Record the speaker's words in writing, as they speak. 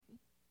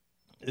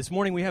This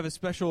morning we have a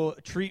special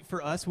treat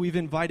for us. We've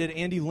invited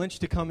Andy Lynch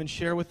to come and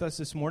share with us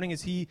this morning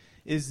as he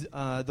is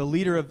the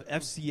leader of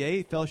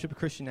FCA, Fellowship of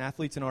Christian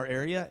Athletes in our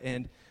area,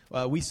 and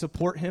we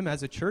support him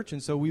as a church,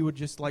 and so we would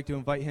just like to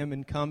invite him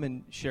and come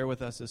and share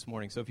with us this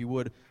morning. So if you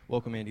would,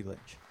 welcome Andy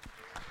Lynch.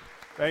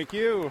 Thank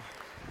you.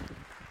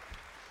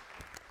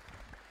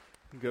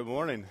 Good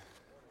morning.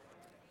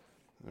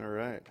 All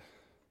right.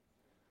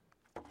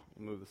 I'll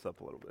move this up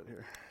a little bit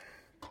here.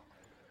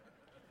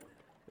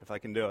 If I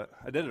can do it.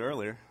 I did it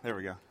earlier. There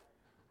we go.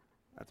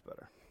 That's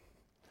better.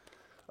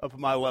 Up at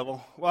my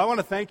level. Well, I want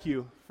to thank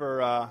you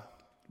for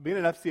being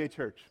an FCA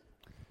church.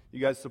 You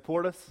guys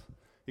support us.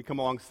 You come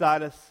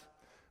alongside us.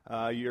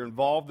 You're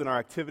involved in our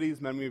activities,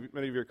 many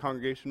of your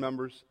congregation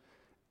members.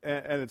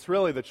 And it's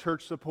really the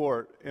church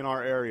support in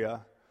our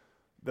area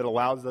that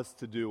allows us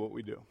to do what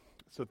we do.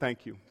 So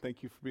thank you.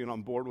 Thank you for being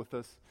on board with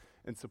us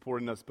and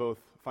supporting us both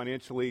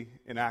financially,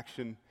 in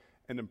action,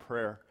 and in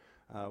prayer.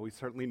 We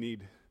certainly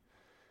need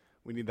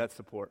that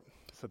support.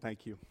 So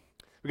thank you.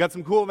 We got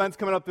some cool events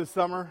coming up this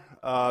summer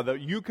that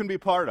you can be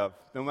part of.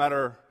 No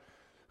matter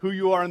who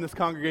you are in this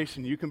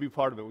congregation, you can be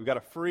part of it. We've got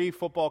a free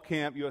football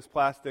camp. U.S.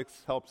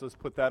 Plastics helps us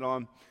put that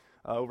on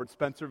over at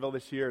Spencerville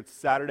this year. It's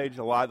Saturday,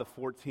 July the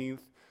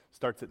 14th.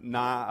 Starts at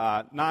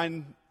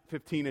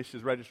 9:15-ish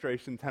is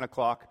registration, 10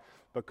 o'clock.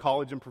 But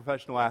college and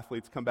professional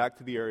athletes come back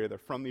to the area. They're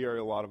from the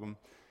area, a lot of them,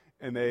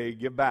 and they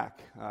give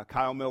back.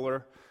 Kyle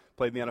Miller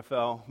played in the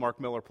NFL. Mark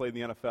Miller played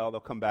in the NFL. They'll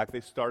come back. They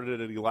started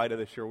it at Elida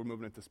this year. We're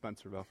moving it to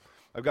Spencerville.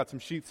 I've got some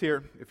sheets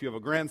here. If you have a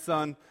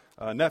grandson,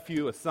 a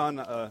nephew, a son,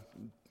 a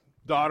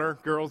daughter,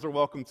 girls are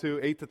welcome too.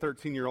 8 to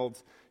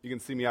 13-year-olds, you can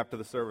see me after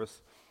the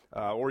service.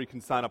 Or you can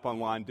sign up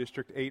online,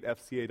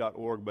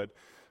 district8fca.org. But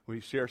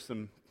we share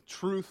some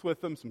truth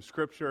with them, some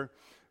scripture.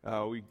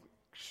 We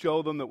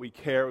show them that we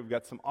care. We've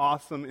got some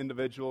awesome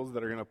individuals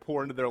that are going to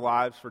pour into their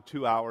lives for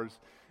 2 hours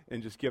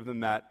and just give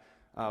them that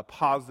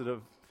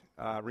positive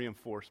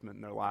reinforcement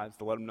in their lives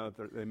to let them know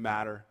that they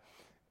matter.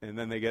 And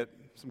then they get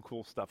some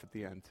cool stuff at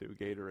the end too,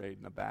 Gatorade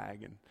in a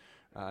bag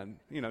and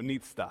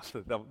neat stuff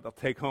that they'll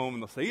take home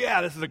and they'll say,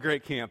 yeah, this is a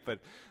great camp. But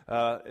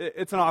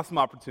it's an awesome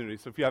opportunity.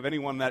 So if you have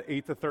anyone in that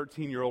 8 to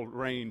 13-year-old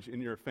range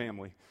in your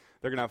family,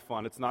 they're going to have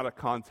fun. It's not a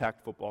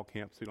contact football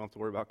camp, so you don't have to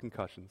worry about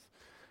concussions.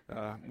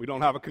 We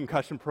don't have a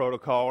concussion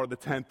protocol or the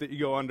tent that you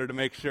go under to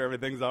make sure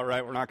everything's all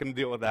right. We're not going to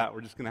deal with that.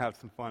 We're just going to have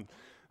some fun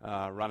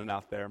running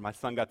out there. My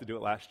son got to do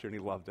it last year, and he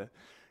loved it,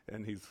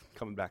 and he's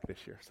coming back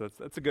this year. So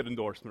that's a good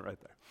endorsement right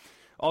there.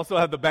 Also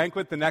have the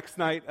banquet the next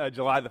night,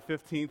 July the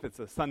 15th. It's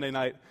a Sunday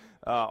night.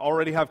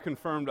 Already have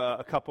confirmed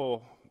a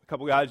couple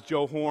guys.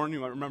 Joe Horn, you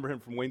might remember him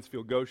from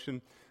Waynesfield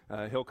Goshen.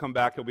 He'll come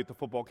back. He'll be at the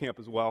football camp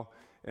as well,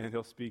 and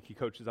he'll speak. He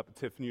coaches up at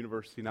Tiffin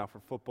University now for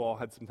football.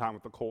 Had some time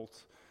with the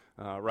Colts.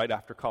 Right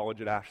after college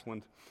at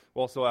Ashland.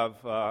 We'll also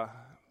have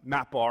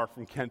Matt Barr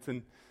from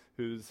Kenton,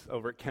 who's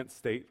over at Kent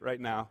State right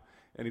now,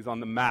 and he's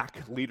on the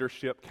MAC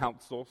Leadership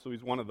Council, so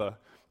he's one of the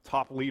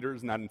top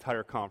leaders in that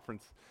entire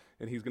conference,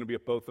 and he's going to be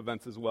at both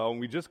events as well. And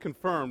we just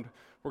confirmed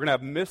we're going to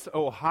have Miss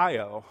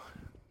Ohio.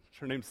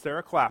 Her name's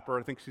Sarah Clapper.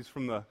 I think she's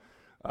from the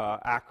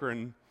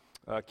Akron,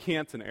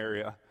 Canton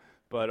area,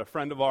 but a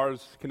friend of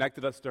ours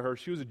connected us to her.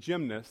 She was a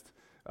gymnast,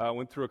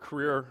 went through a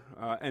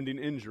career-ending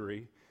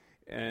injury,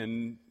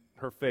 and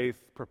her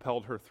faith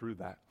propelled her through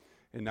that,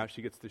 and now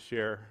she gets to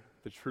share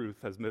the truth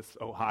as Miss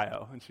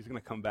Ohio, and she's going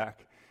to come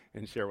back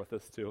and share with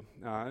us too.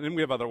 And then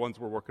we have other ones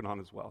we're working on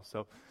as well.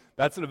 So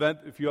that's an event.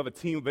 If you have a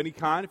team of any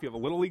kind, if you have a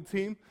Little League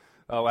team,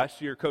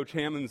 last year Coach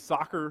Hammond's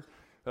soccer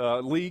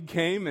league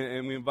came,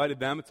 and we invited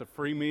them. It's a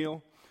free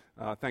meal.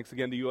 Thanks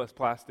again to U.S.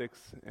 Plastics,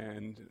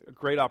 and a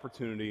great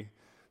opportunity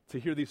to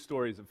hear these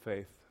stories of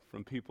faith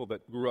from people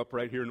that grew up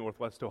right here in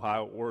Northwest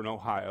Ohio or in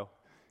Ohio,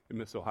 in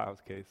Miss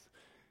Ohio's case.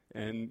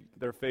 And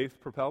their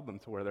faith propelled them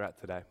to where they're at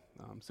today.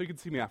 So you can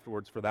see me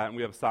afterwards for that. And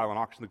we have a silent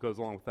auction that goes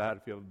along with that.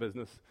 If you have a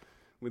business,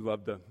 we'd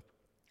love to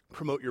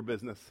promote your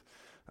business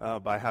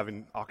by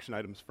having auction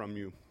items from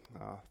you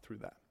through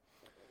that.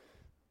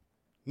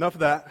 Enough of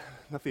that.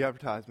 Enough of the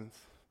advertisements.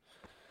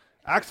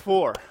 Acts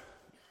 4.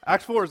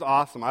 Acts 4 is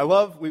awesome.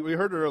 We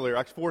heard it earlier,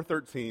 Acts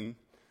 4:13.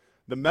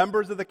 The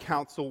members of the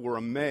council were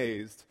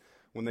amazed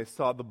when they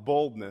saw the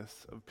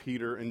boldness of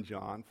Peter and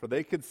John, for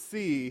they could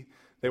see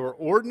they were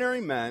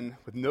ordinary men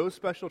with no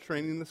special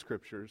training in the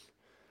Scriptures.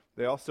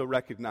 They also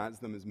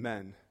recognized them as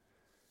men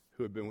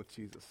who had been with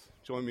Jesus.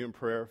 Join me in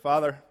prayer.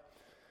 Father,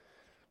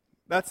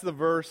 that's the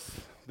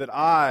verse that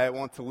I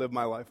want to live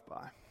my life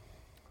by.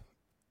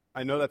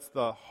 I know that's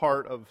the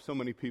heart of so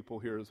many people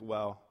here as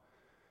well.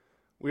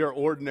 We are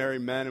ordinary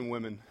men and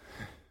women,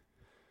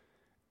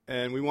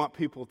 and we want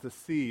people to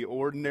see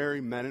ordinary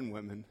men and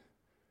women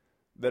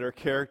that are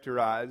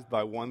characterized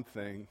by one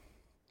thing,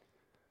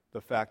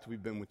 the fact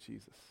we've been with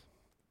Jesus.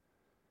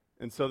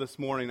 And so this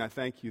morning, I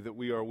thank you that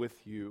we are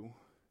with you,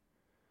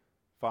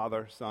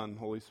 Father, Son,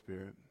 Holy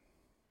Spirit.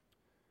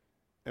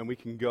 And we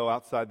can go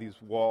outside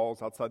these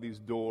walls, outside these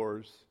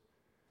doors,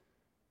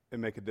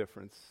 and make a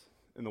difference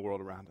in the world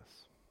around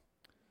us.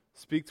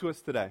 Speak to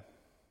us today,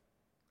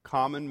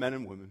 common men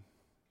and women,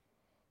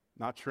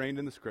 not trained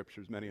in the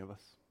Scriptures, many of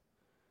us.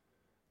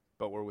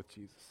 but we're with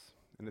Jesus.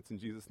 And it's in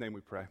Jesus' name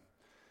we pray.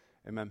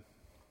 Amen.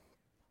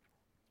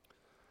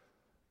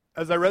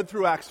 As I read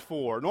through Acts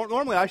 4,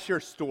 normally I share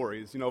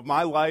stories, of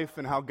my life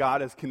and how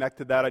God has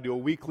connected that. I do a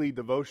weekly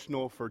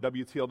devotional for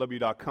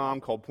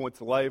WTLW.com called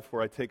Points of Life,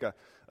 where I take a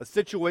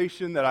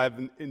situation that I've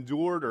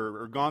endured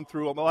or gone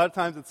through. A lot of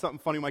times it's something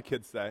funny my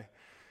kids say,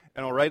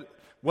 and I'll write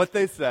what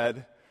they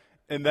said,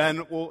 and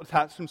then we'll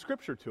attach some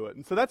scripture to it.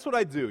 And so that's what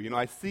I do.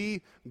 I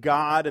see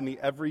God in the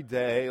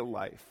everyday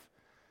life.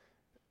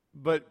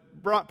 But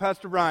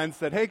Pastor Brian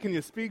said, hey, can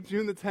you speak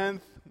June the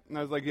 10th? And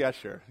I was like, yeah,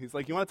 sure. He's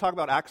like, you want to talk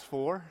about Acts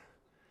 4?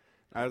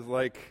 I was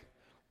like,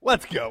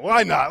 let's go.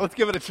 Why not? Let's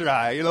give it a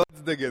try.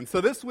 Let's dig in. So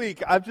this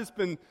week, I've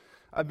been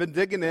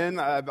digging in.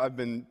 I've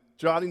been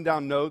jotting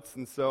down notes.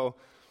 And so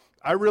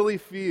I really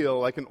feel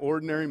like an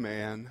ordinary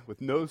man with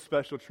no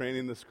special training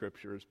in the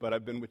scriptures, but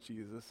I've been with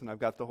Jesus, and I've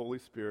got the Holy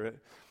Spirit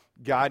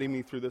guiding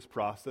me through this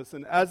process.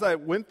 And as I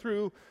went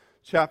through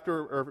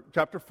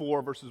chapter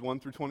 4, verses 1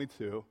 through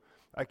 22,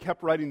 I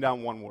kept writing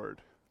down one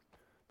word,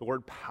 the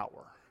word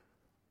power.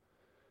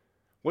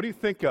 What do you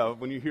think of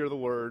when you hear the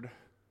word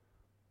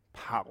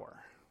power?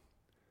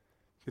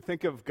 You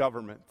think of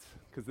government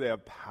because they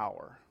have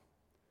power.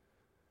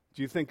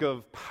 Do you think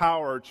of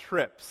power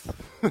trips?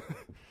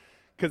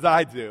 Because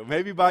I do.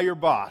 Maybe by your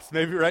boss.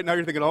 Maybe right now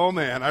you're thinking, oh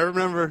man, I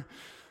remember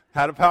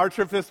had a power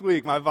trip this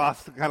week. My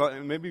boss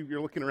maybe you're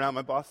looking around,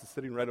 my boss is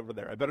sitting right over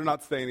there. I better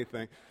not say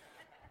anything.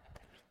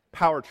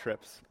 Power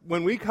trips.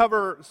 When we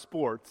cover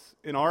sports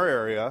in our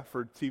area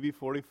for TV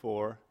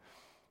 44,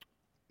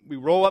 we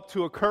roll up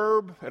to a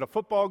curb at a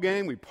football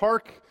game, we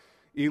park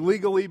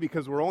illegally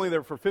because we're only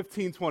there for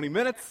 15, 20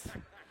 minutes.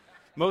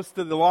 Most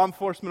of the law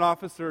enforcement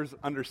officers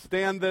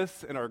understand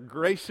this and are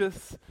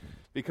gracious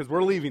because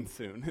we're leaving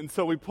soon. And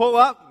so we pull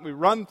up, we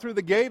run through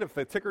the gate. If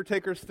the ticker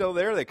taker's still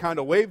there, they kind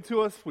of wave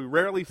to us. We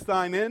rarely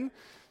sign in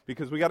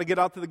because we got to get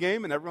out to the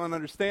game, and everyone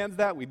understands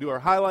that. We do our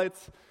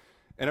highlights,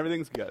 and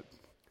everything's good.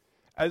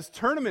 As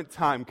tournament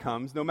time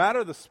comes, no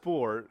matter the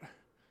sport,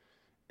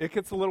 it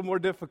gets a little more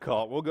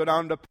difficult. We'll go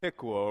down to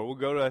Piqua, or we'll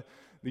go to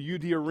the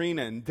UD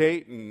Arena in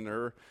Dayton,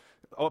 or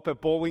up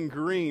at Bowling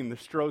Green, the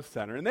Stroh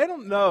Center, and they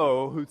don't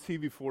know who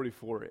TV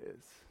 44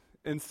 is.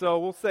 And so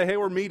we'll say, hey,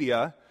 we're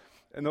media,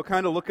 and they'll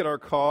kind of look at our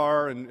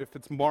car, and if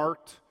it's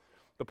marked,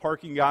 the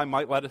parking guy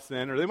might let us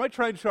in, or they might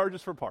try and charge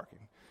us for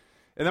parking.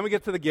 And then we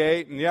get to the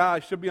gate, and yeah, I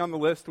should be on the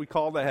list. We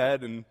called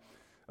ahead, and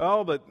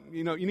oh, but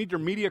you need your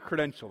media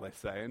credential, they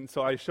say. And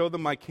so I show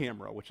them my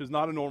camera, which is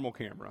not a normal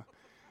camera.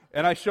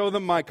 And I show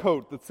them my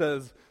coat that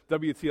says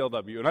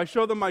WTLW, and I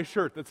show them my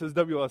shirt that says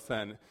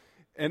WSN.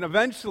 And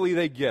eventually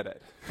they get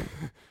it.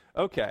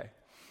 Okay.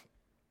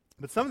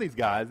 But some of these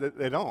guys,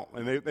 they don't.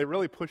 And they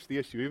really push the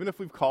issue. Even if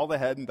we've called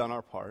ahead and done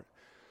our part,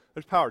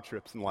 there's power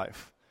trips in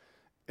life.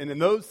 And in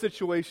those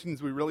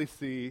situations, we really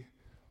see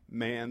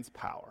man's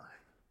power.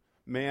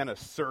 Man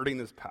asserting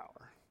his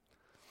power.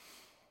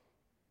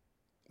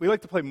 We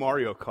like to play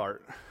Mario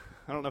Kart.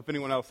 I don't know if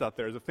anyone else out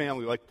there, as a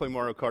family, we like to play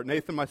Mario Kart.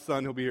 Nathan, my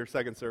son, he'll be here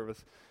second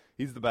service.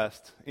 He's the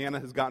best.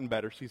 Anna has gotten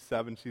better. She's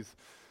 7. She's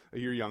a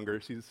year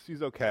younger.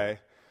 She's okay.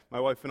 My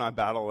wife and I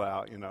battle it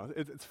out,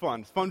 It's fun.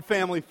 It's fun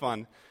family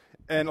fun.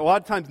 And a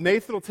lot of times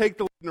Nathan will take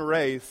the lead in a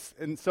race,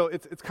 and so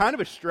it's kind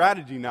of a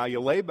strategy now. You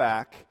lay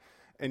back,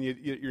 and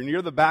you're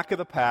near the back of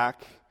the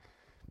pack,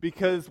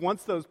 because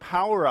once those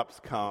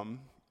power-ups come,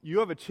 you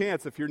have a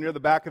chance, if you're near the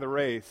back of the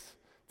race,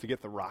 to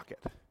get the rocket.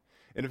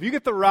 And if you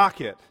get the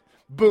rocket,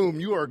 boom,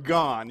 you are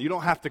gone. You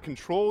don't have to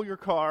control your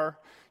car.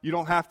 You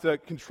don't have to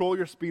control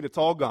your speed. It's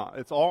all gone.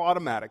 It's all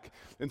automatic.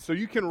 And so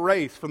you can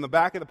race from the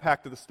back of the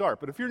pack to the start.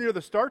 But if you're near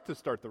the start to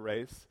start the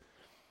race,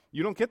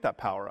 you don't get that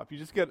power up.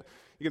 You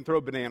can throw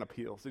banana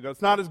peels.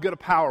 It's not as good a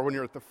power when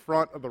you're at the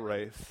front of the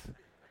race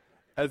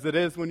as it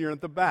is when you're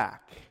at the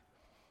back.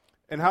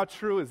 And how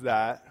true is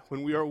that?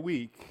 When we are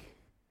weak,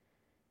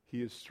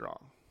 he is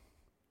strong.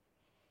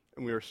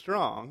 And we are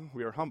strong,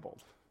 we are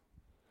humbled.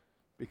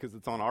 Because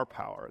it's on our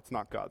power. It's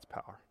not God's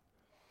power.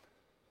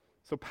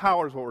 So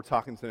power is what we're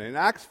talking today. In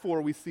Acts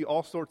 4, we see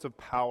all sorts of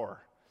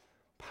power.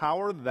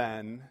 Power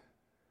then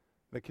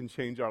that can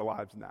change our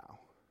lives now.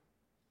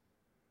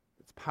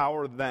 It's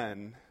power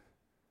then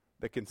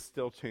that can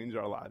still change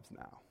our lives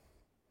now.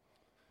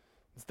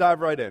 Let's dive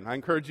right in. I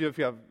encourage you, if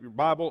you have your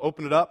Bible,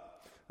 open it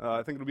up.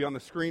 I think it'll be on the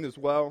screen as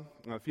well.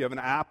 If you have an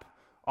app,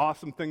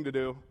 awesome thing to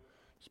do.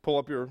 Just pull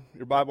up your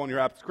Bible on your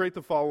app. It's great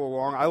to follow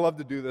along. I love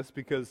to do this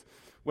because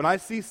when I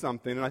see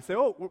something and I say,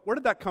 oh, where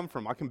did that come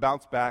from? I can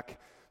bounce back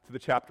to the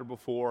chapter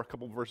before, a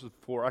couple verses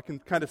before. I can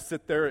kind of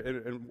sit there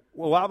and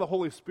allow the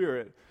Holy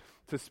Spirit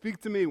to speak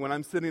to me when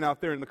I'm sitting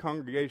out there in the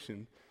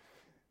congregation.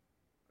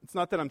 It's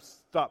not that I'm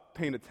stopped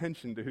paying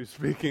attention to who's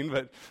speaking,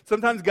 but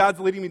sometimes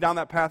God's leading me down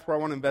that path where I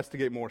want to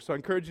investigate more. So I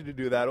encourage you to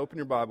do that. Open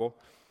your Bible,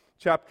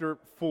 chapter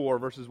 4,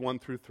 verses 1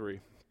 through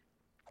 3.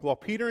 While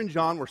Peter and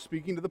John were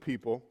speaking to the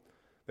people,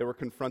 they were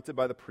confronted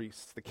by the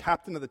priests, the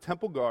captain of the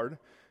temple guard,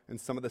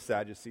 and some of the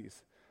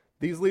Sadducees.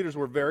 These leaders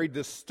were very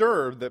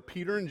disturbed that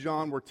Peter and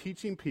John were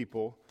teaching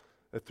people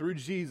that through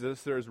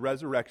Jesus there is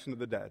resurrection of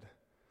the dead.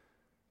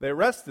 They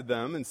arrested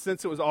them, and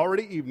since it was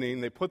already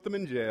evening, they put them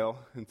in jail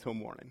until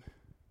morning.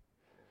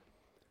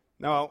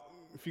 Now,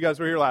 if you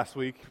guys were here last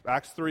week,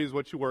 Acts 3 is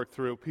what you worked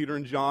through. Peter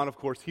and John, of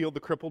course, healed the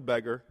crippled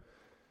beggar.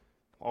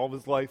 All of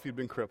his life he'd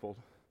been crippled.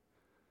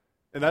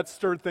 And that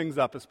stirred things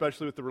up,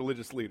 especially with the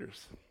religious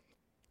leaders.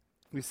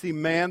 We see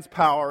man's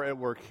power at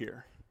work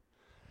here.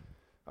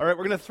 All right,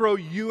 we're going to throw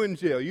you in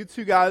jail. You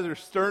two guys are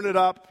stirring it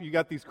up. You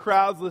got these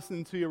crowds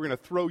listening to you. We're going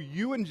to throw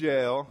you in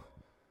jail.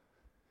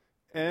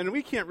 And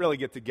we can't really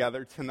get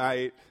together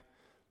tonight,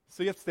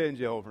 so you have to stay in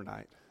jail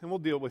overnight. And we'll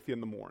deal with you in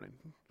the morning.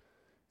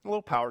 A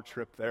little power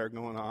trip there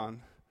going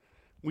on.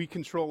 We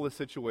control the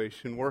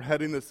situation. We're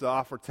heading this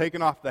off. We're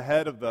taking off the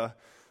head of the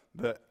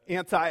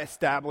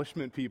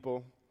anti-establishment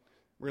people.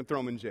 We're going to throw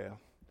them in jail.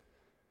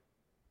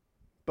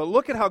 But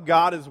look at how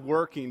God is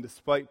working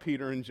despite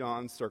Peter and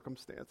John's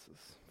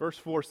circumstances. Verse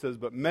 4 says,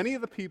 "But many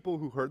of the people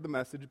who heard the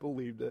message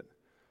believed it.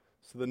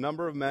 So the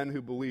number of men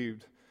who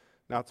believed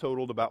now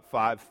totaled about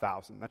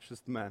 5,000. That's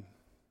just men.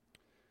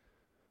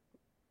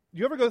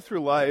 You ever go through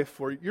life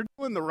where you're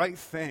doing the right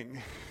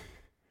thing?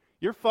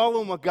 You're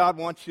following what God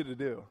wants you to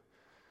do.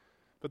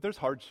 But there's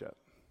hardship.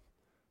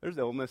 There's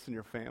illness in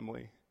your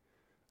family.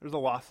 There's a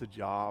loss of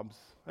jobs.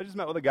 I just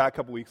met with a guy a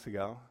couple weeks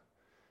ago,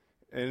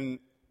 and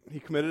he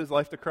committed his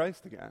life to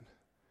Christ again.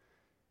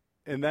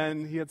 And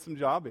then he had some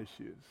job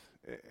issues.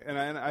 And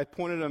I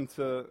pointed him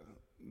to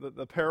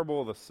the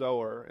parable of the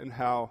sower and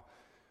how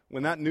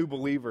when that new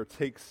believer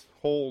takes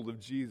hold of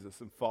Jesus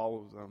and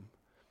follows him,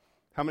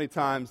 how many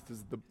times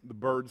does the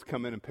birds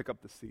come in and pick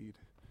up the seed?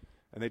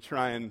 And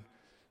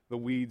the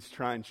weeds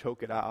try and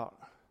choke it out.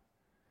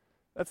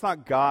 That's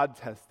not God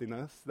testing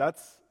us.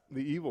 That's the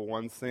evil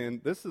one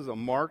saying, this is a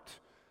marked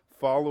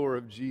follower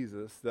of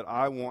Jesus that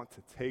I want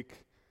to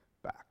take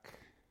back.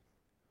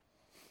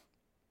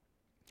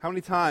 How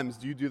many times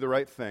do you do the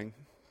right thing,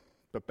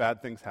 but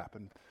bad things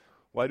happen?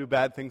 Why do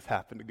bad things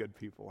happen to good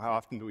people? How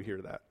often do we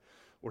hear that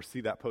or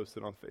see that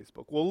posted on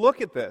Facebook? Well, look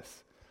at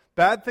this.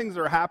 Bad things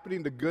are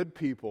happening to good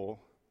people,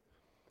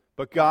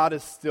 but God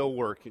is still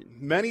working.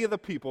 Many of the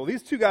people,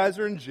 these two guys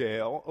are in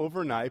jail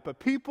overnight, but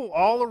people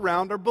all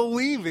around are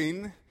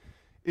believing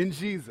in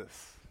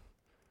Jesus.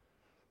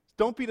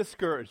 Don't be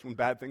discouraged when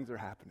bad things are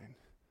happening,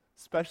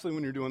 especially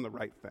when you're doing the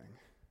right thing,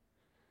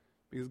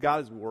 because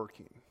God is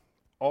working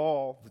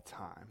all the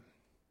time.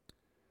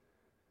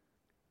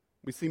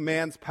 We see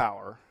man's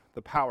power,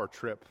 the power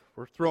trip.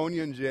 We're throwing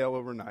you in jail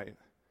overnight.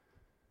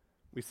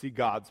 We see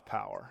God's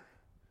power,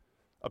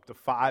 up to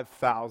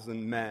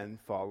 5,000 men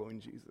following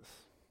Jesus.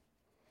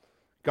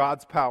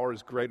 God's power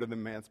is greater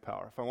than man's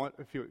power.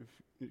 If you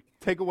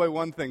take away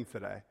one thing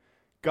today,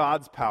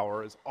 God's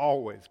power is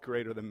always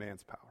greater than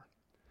man's power.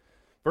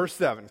 Verse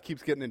 7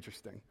 keeps getting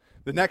interesting.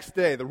 The next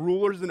day, the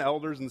rulers and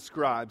elders and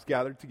scribes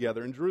gathered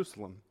together in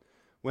Jerusalem.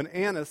 When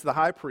Annas, the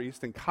high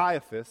priest, and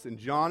Caiaphas, and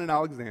John and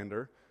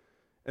Alexander,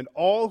 and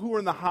all who were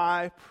in the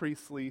high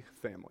priestly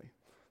family.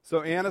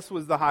 So Annas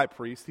was the high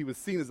priest. He was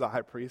seen as the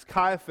high priest.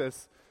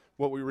 Caiaphas,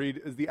 what we read,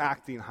 is the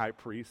acting high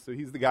priest. So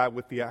he's the guy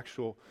with the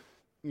actual,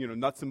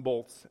 nuts and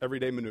bolts,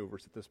 everyday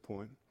maneuvers at this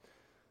point.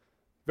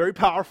 Very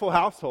powerful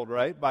household,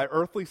 right? By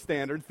earthly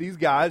standards, these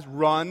guys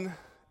run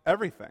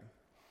everything.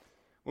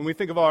 When we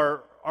think of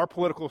our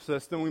political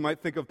system, we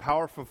might think of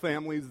powerful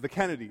families, the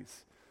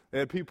Kennedys. They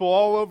had people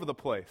all over the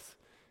place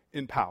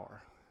in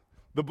power.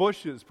 The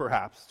Bushes,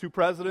 perhaps. 2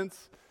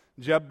 presidents,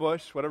 Jeb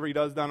Bush, whatever he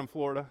does down in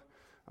Florida.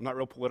 I'm not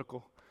real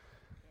political.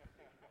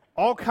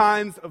 All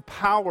kinds of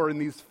power in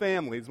these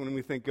families when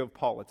we think of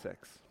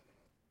politics.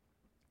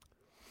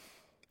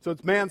 So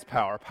it's man's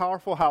power,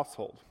 powerful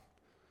household.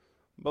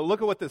 But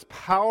look at what this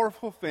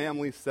powerful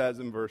family says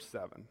in verse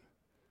 7.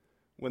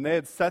 When they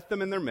had set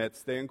them in their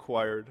midst, they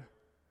inquired,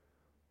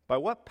 "By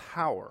what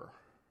power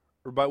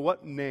or by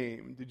what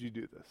name did you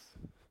do this?"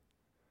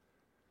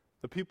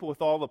 The people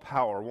with all the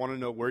power want to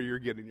know where you're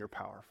getting your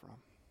power from.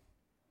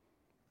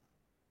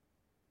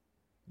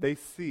 They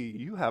see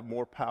you have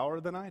more power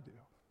than I do.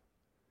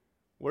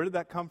 Where did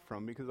that come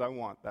from? Because I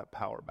want that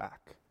power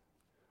back.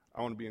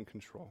 I want to be in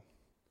control.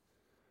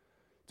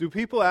 Do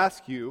people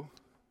ask you,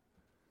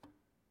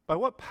 by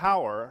what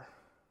power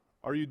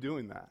are you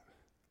doing that?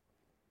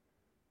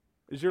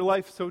 Is your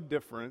life so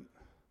different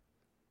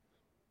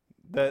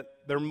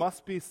that there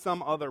must be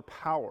some other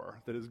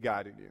power that is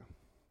guiding you?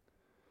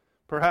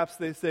 Perhaps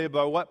they say,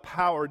 by what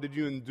power did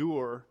you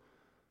endure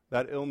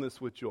that illness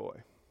with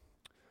joy?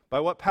 By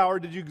what power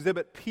did you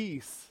exhibit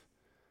peace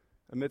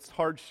amidst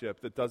hardship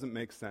that doesn't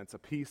make sense, a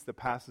peace that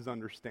passes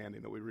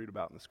understanding that we read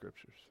about in the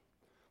Scriptures?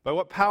 By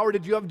what power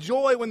did you have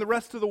joy when the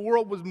rest of the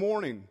world was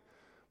mourning?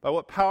 By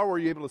what power were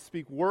you able to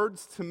speak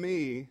words to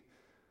me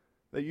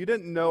that you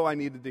didn't know I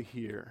needed to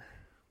hear,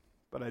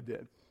 but I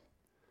did?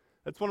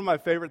 That's one of my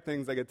favorite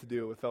things I get to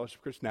do with Fellowship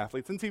of Christian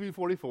Athletes and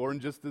TV44, and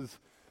just as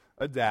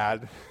a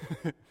dad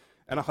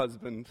and a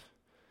husband,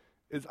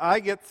 is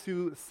I get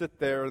to sit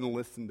there and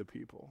listen to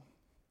people.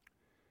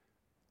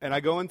 And I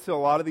go into a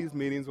lot of these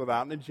meetings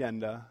without an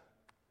agenda,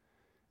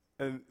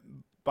 and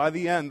by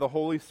the end, the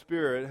Holy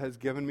Spirit has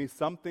given me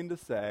something to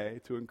say,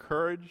 to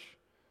encourage,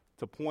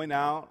 to point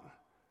out,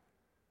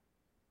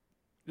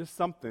 just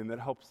something that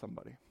helps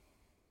somebody.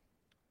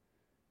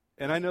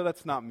 And I know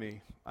that's not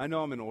me. I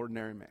know I'm an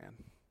ordinary man.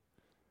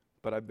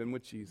 But I've been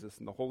with Jesus,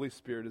 and the Holy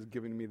Spirit is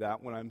giving me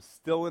that when I'm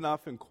still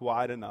enough and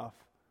quiet enough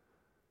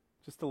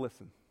just to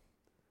listen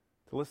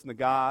to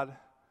God,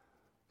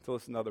 to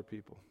listen to other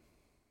people.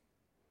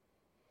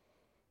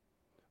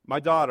 My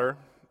daughter,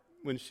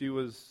 when she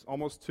was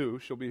almost 2,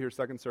 she'll be here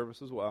second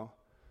service as well,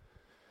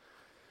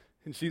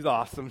 and she's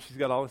awesome. She's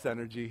got all this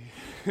energy.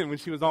 And when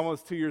she was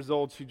almost 2 years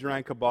old, she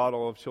drank a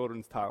bottle of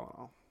children's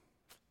Tylenol.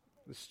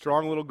 This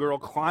strong little girl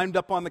climbed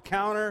up on the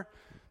counter,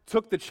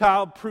 took the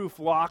child-proof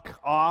lock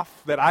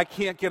off that I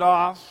can't get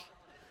off,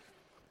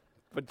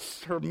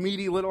 but her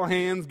meaty little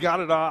hands got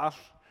it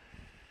off,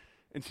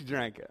 and she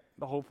drank it,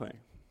 the whole thing.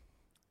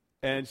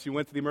 And she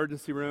went to the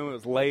emergency room. It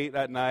was late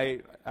that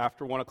night,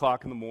 after 1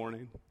 o'clock in the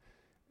morning,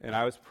 and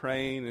I was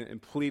praying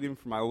and pleading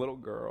for my little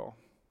girl.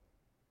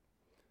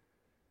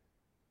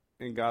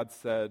 And God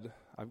said,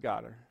 I've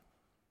got her.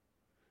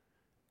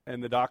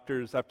 And the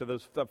doctors, after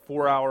that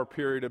 4-hour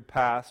period had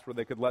passed where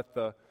they could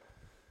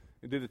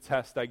do the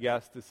test, I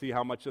guess, to see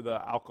how much of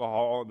the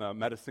alcohol and the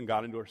medicine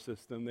got into her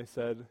system, they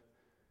said,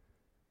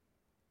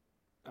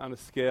 on a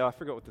scale, I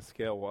forget what the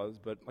scale was,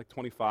 but like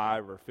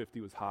 25 or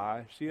 50 was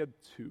high. She had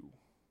 2.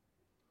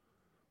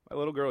 My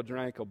little girl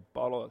drank a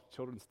bottle of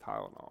children's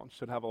Tylenol and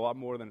should have a lot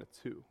more than a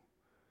 2.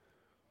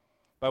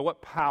 By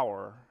what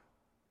power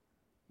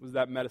was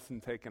that medicine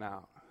taken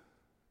out?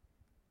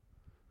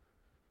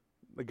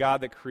 The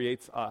God that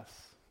creates us,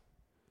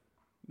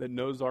 that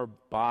knows our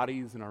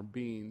bodies and our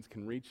beings,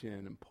 can reach in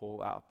and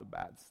pull out the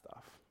bad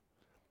stuff.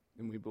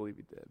 And we believe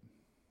he did.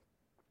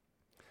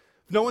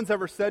 If no one's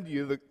ever said to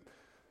you, that,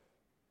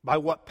 by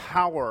what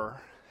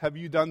power have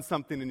you done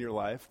something in your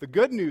life? The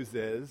good news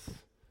is,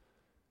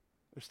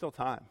 there's still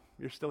time.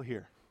 You're still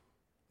here.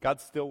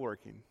 God's still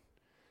working.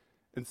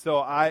 And so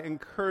I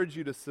encourage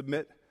you to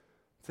submit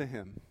to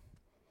him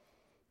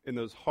in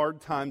those hard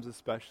times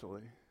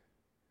especially,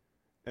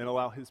 and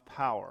allow his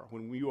power,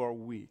 when you are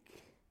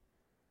weak,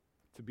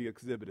 to be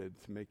exhibited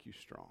to make you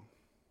strong.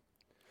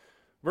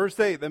 Verse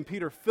 8, then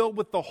Peter, filled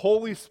with the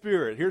Holy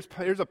Spirit.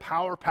 Here's a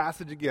power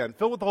passage again.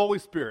 Filled with the Holy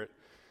Spirit.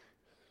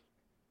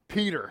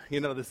 Peter,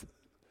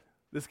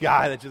 this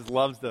guy that just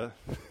loves to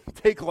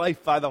take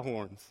life by the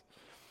horns.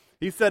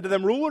 He said to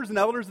them, rulers and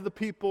elders of the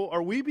people,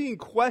 are we being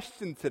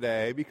questioned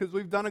today because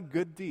we've done a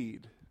good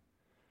deed?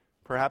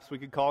 Perhaps we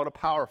could call it a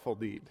powerful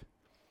deed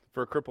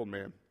for a crippled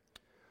man.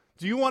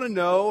 Do you want to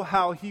know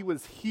how he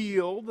was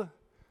healed?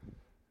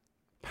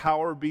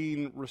 Power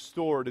being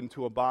restored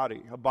into a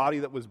body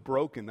that was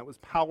broken, that was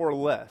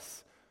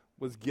powerless,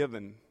 was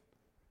given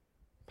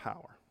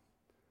power.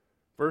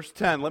 Verse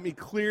 10, let me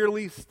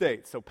clearly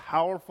state, so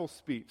powerful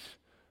speech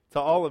to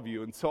all of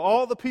you, and to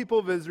all the people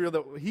of Israel,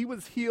 that he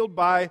was healed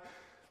by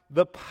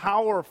the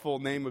powerful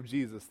name of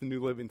Jesus. The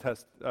New Living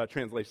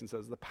Translation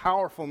says, the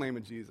powerful name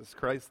of Jesus,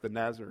 Christ the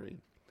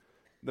Nazarene.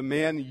 The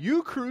man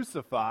you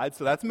crucified,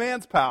 so that's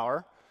man's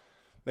power.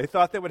 They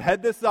thought they would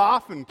head this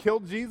off and kill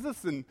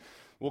Jesus and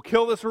we'll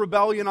kill this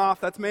rebellion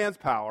off. That's man's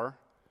power.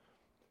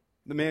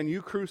 The man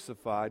you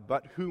crucified,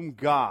 but whom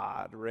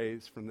God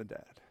raised from the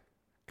dead.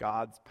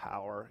 God's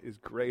power is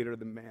greater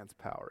than man's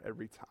power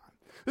every time.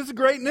 This is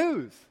great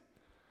news.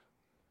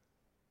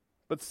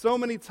 But so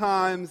many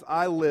times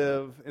I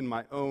live in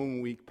my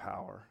own weak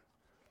power,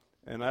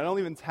 and I don't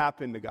even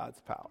tap into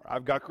God's power.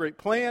 I've got great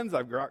plans.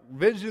 I've got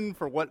vision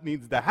for what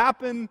needs to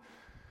happen.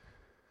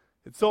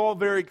 It's all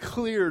very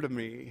clear to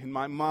me in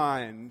my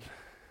mind,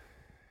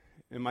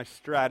 in my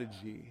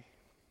strategy,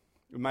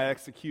 in my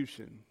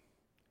execution.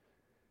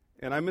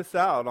 And I miss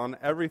out on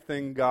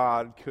everything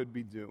God could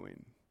be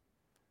doing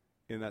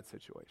in that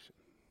situation.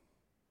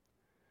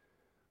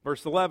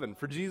 Verse 11,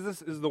 for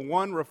Jesus is the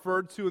one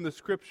referred to in the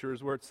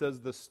scriptures where it says,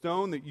 the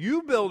stone that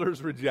you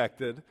builders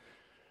rejected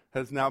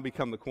has now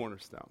become the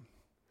cornerstone.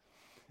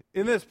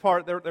 In this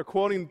part, they're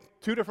quoting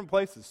 2 different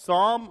places.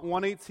 Psalm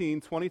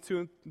 118,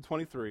 22 and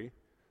 23.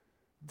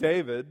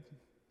 David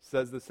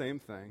says the same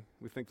thing.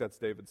 We think that's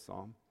David's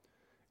psalm.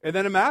 And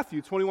then in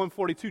Matthew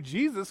 21:42,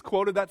 Jesus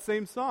quoted that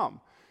same psalm.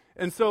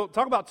 And so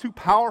talk about 2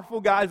 powerful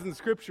guys in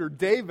Scripture,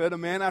 David, a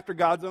man after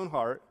God's own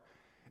heart,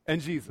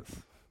 and Jesus,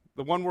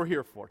 the one we're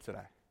here for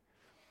today.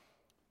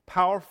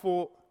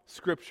 Powerful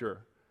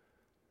Scripture,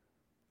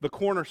 the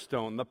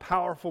cornerstone, the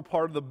powerful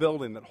part of the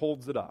building that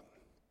holds it up.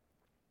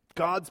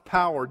 God's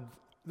power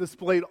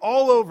displayed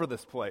all over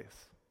this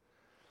place.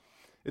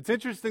 It's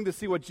interesting to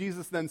see what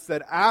Jesus then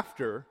said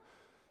after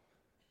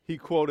he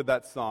quoted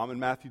that psalm in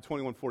Matthew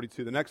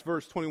 21:42. The next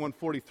verse,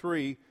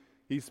 21:43,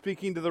 he's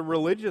speaking to the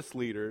religious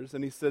leaders,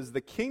 and he says,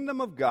 the kingdom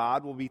of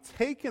God will be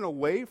taken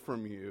away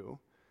from you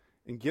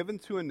and given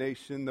to a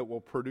nation that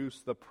will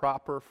produce the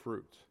proper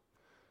fruit.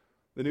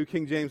 The New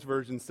King James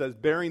Version says,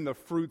 bearing the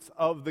fruits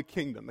of the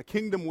kingdom. The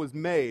kingdom was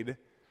made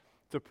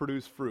to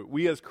produce fruit.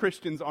 We as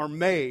Christians are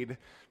made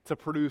to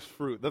produce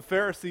fruit. The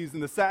Pharisees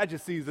and the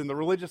Sadducees and the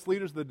religious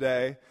leaders of the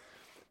day,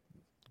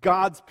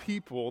 God's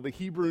people, the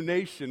Hebrew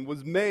nation,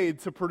 was made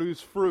to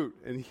produce fruit.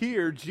 And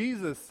here,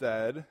 Jesus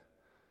said,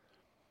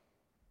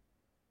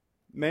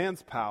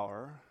 Man's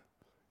power,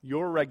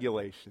 your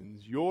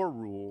regulations, your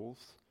rules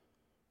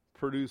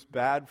produce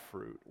bad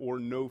fruit or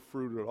no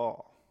fruit at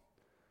all.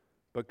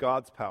 But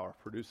God's power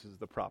produces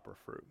the proper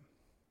fruit.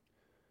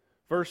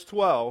 Verse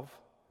 12,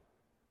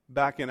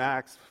 back in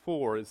Acts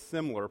 4, is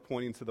similar,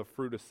 pointing to the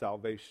fruit of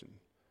salvation.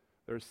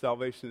 There is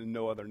salvation in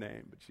no other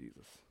name but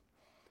Jesus.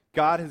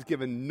 God has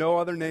given no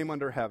other name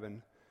under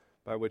heaven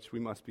by which we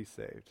must be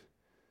saved.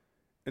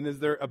 And is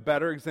there a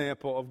better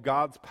example of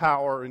God's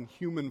power in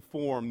human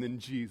form than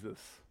Jesus,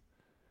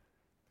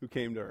 who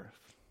came to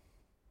earth?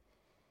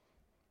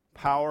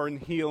 Power in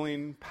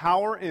healing,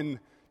 power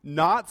in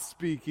not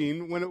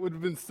speaking when it would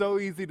have been so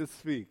easy to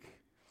speak.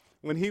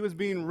 When he was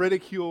being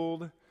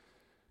ridiculed,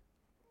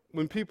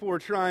 when people were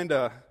trying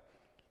to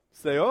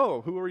say,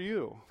 "Oh, who are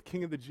you?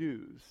 King of the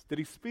Jews." Did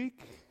he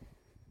speak?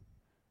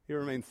 He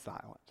remained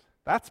silent.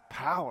 That's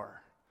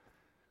power.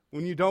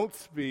 When you don't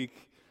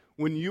speak,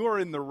 when you are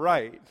in the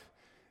right,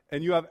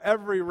 and you have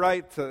every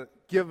right to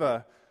give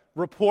a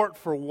report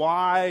for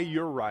why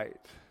you're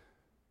right.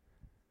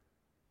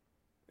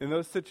 In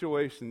those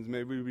situations,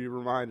 may we be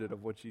reminded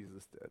of what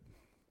Jesus did.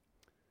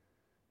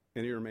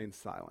 And he remained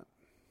silent.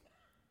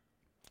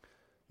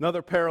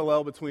 Another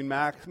parallel between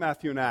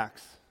Matthew and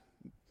Acts,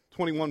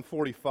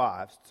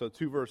 21:45, so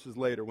 2 verses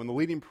later. When the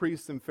leading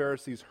priests and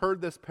Pharisees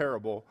heard this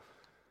parable,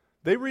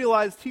 they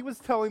realized he was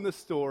telling the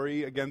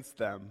story against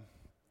them.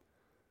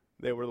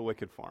 They were the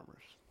wicked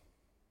farmers.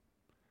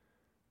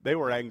 They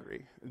were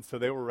angry, and so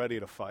they were ready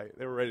to fight.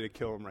 They were ready to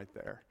kill him right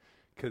there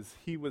because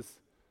he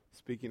was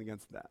speaking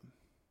against them.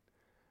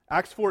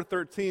 Acts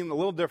 4:13, a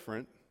little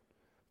different,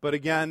 but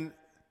again,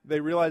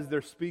 they realize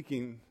they're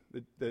speaking,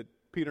 that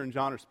Peter and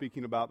John are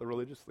speaking about the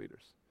religious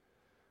leaders.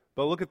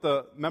 But look at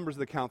the members of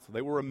the council.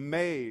 They were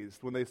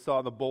amazed when they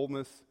saw the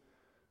boldness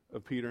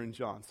of Peter and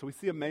John. So we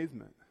see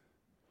amazement.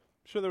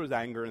 I'm sure there was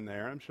anger in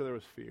there. I'm sure there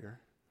was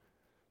fear.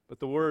 But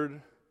the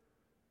word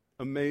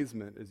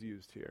amazement is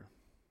used here.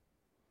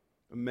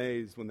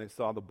 Amazed when they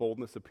saw the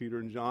boldness of Peter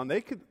and John.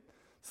 They could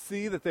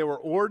see that they were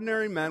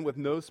ordinary men with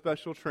no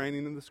special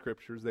training in the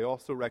scriptures. They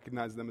also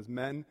recognized them as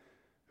men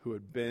who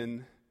had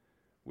been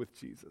with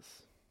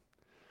Jesus.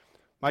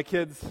 My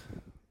kids,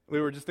 we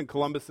were just in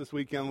Columbus this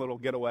weekend, a little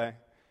getaway,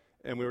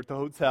 and we were at the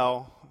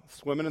hotel,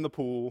 swimming in the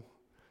pool,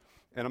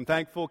 and I'm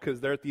thankful because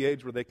they're at the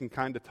age where they can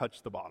kind of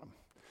touch the bottom.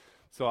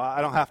 So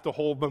I don't have to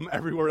hold them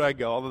everywhere I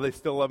go, although they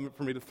still love it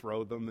for me to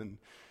throw them, and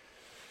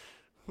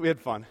we had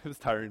fun. It was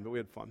tiring, but we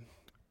had fun.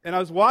 And I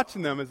was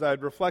watching them as I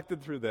had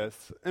reflected through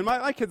this, and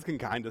my kids can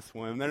kind of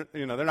swim. They're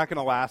not going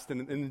to last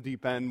in the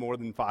deep end more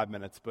than 5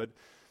 minutes, but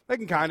they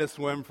can kind of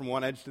swim from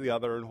one edge to the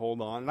other and hold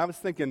on. And I was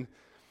thinking,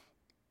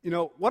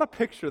 what a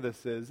picture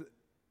this is.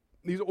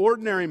 These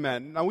ordinary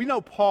men. Now, we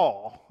know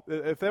Paul.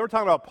 If they were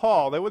talking about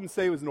Paul, they wouldn't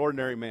say he was an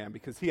ordinary man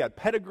because he had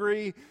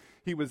pedigree.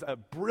 He was a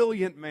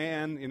brilliant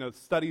man.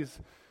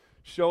 Studies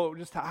show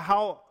just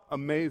how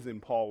amazing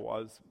Paul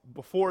was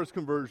before his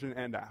conversion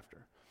and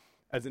after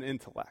as an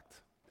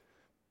intellect.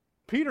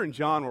 Peter and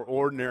John were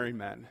ordinary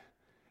men,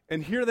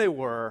 and here they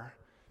were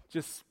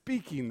just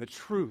speaking the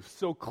truth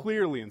so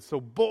clearly and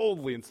so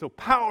boldly and so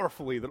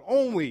powerfully that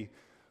only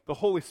the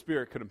Holy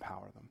Spirit could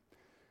empower them.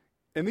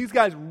 And these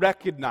guys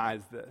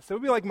recognized this. It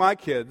would be like my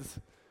kids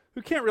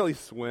who can't really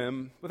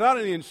swim without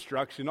any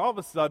instruction. All of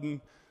a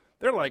sudden,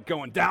 they're like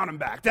going down and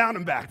back, down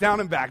and back, down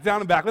and back, down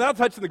and back without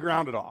touching the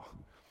ground at all.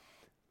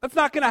 That's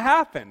not going to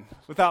happen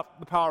without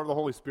the power of the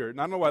Holy Spirit.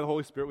 And I don't know why the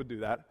Holy Spirit would do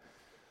that,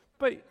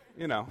 but,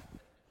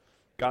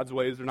 God's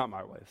ways are not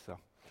my ways, so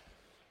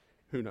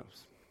who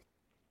knows?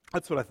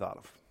 That's what I thought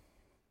of.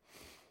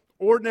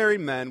 Ordinary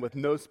men with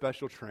no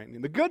special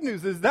training. The good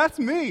news is that's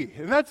me,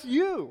 and that's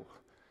you.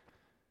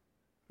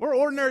 We're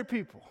ordinary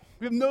people.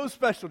 We have no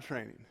special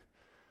training.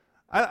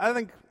 I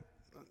think,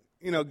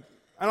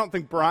 I don't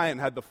think Brian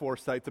had the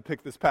foresight to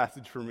pick this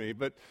passage for me,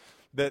 but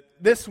that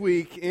this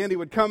week Andy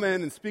would come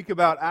in and speak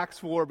about Acts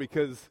 4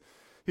 because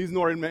he's an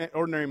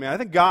ordinary man. I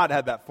think God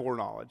had that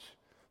foreknowledge.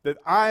 That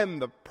I am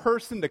the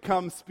person to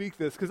come speak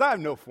this, because I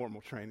have no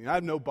formal training. I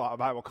have no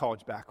Bible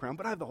college background,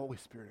 but I have the Holy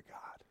Spirit of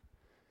God.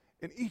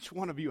 And each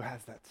one of you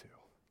has that too.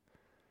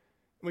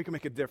 And we can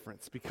make a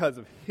difference because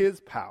of his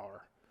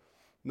power,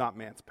 not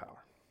man's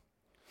power.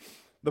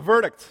 The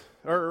verdict,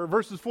 or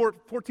verses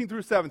 14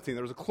 through 17,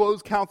 there was a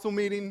closed council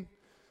meeting.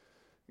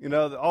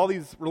 All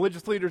these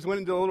religious leaders went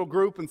into a little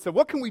group and said,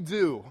 what can we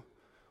do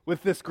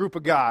with this group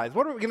of guys?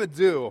 What are we going to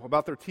do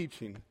about their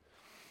teaching?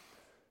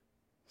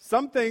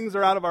 Some things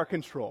are out of our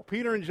control.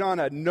 Peter and John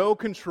had no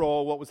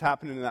control what was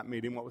happening in that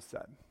meeting, what was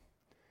said.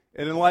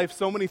 And in life,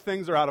 so many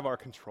things are out of our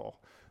control.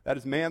 That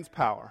is man's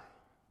power.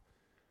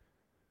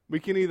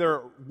 We can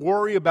either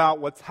worry about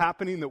what's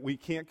happening that we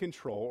can't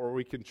control, or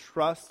we can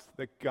trust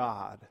that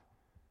God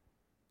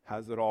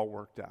has it all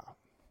worked out.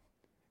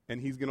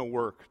 And he's going to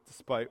work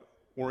despite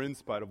or in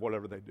spite of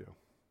whatever they do.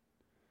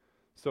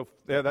 So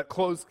they had that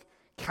closed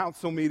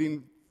council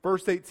meeting.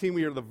 Verse 18,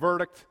 we hear the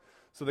verdict.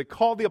 So they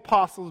called the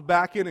apostles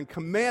back in and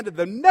commanded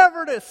them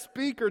never to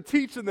speak or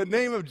teach in the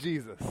name of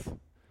Jesus.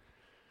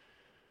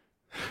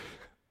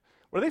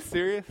 Were they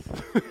serious?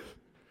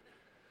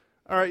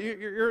 All right,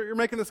 you're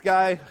making this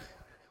guy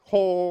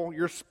whole.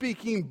 You're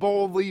speaking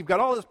boldly. You've got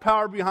all this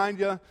power behind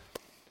you.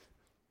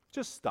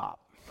 Just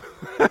stop.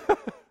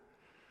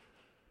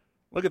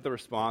 Look at the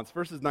response,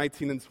 verses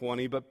 19 and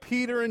 20. But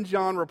Peter and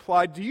John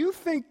replied, "Do you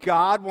think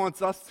God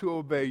wants us to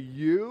obey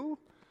you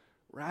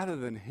rather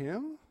than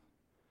him?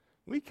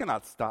 We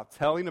cannot stop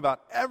telling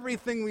about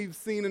everything we've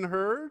seen and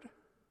heard."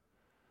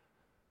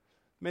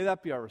 May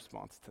that be our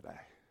response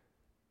today.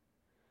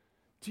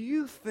 Do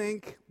you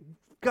think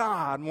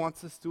God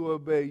wants us to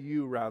obey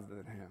you rather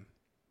than him?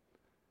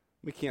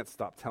 We can't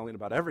stop telling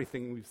about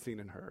everything we've seen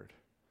and heard.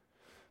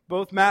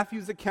 Both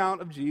Matthew's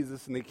account of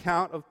Jesus and the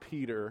account of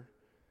Peter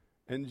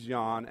and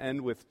John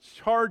end with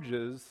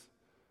charges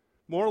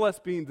more or less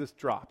being just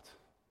dropped.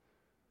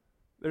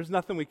 There's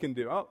nothing we can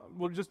do. Oh,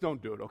 well, just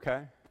don't do it,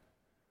 okay?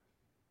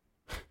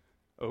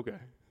 Okay.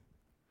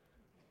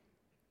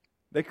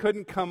 They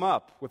couldn't come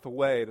up with a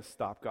way to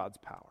stop God's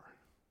power.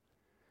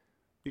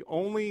 The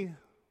only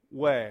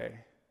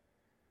way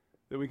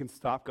that we can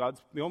stop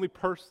the only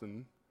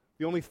person,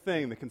 the only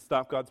thing that can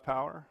stop God's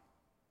power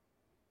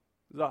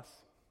is us.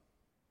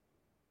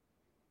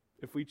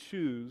 If we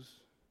choose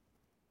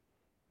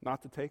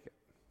not to take it.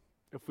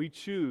 If we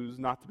choose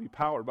not to be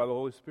powered by the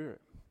Holy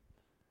Spirit.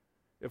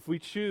 If we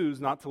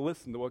choose not to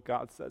listen to what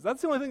God says.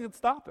 That's the only thing that can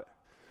stop it.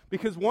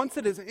 Because once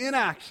it is in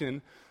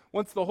action,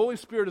 once the Holy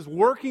Spirit is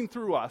working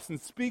through us and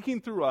speaking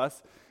through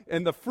us,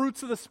 and the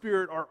fruits of the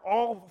Spirit are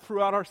all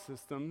throughout our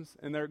systems,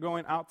 and they're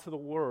going out to the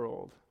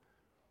world,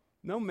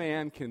 no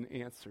man can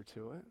answer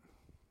to it.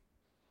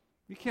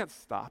 You can't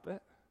stop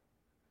it.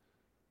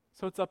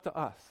 So it's up to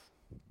us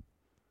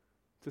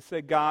to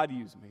say, God,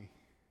 use me.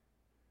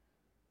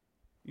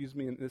 Use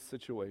me in this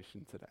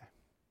situation today.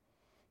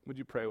 Would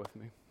you pray with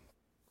me?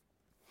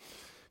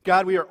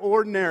 God, we are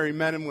ordinary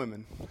men and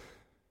women.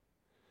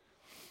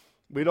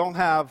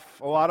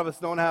 A lot of us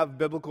don't have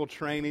biblical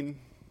training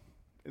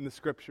in the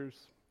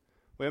scriptures.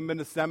 We haven't been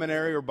to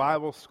seminary or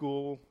Bible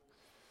school.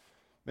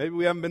 Maybe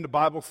we haven't been to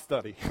Bible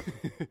study.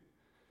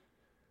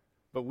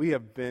 But we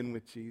have been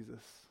with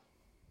Jesus.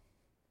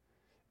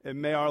 And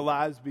may our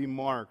lives be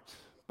marked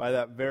by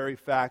that very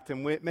fact.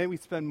 And may we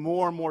spend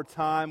more and more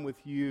time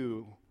with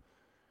you,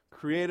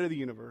 Creator of the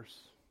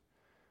universe.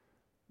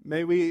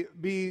 May we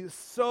be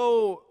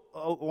so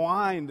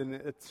aligned and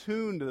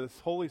attuned to this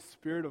Holy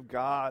Spirit of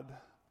God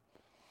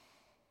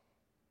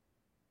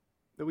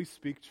that we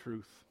speak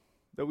truth,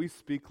 that we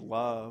speak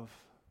love,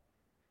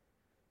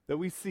 that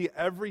we see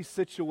every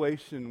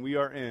situation we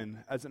are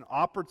in as an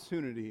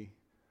opportunity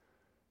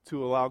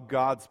to allow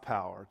God's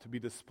power to be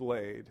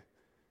displayed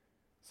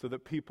so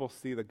that people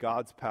see that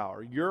God's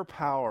power, your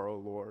power, O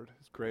Lord,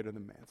 is greater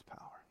than man's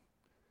power.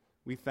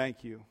 We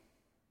thank you.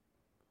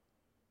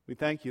 We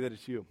thank you that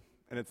it's you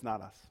and it's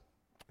not us.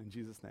 In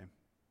Jesus' name,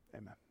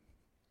 amen.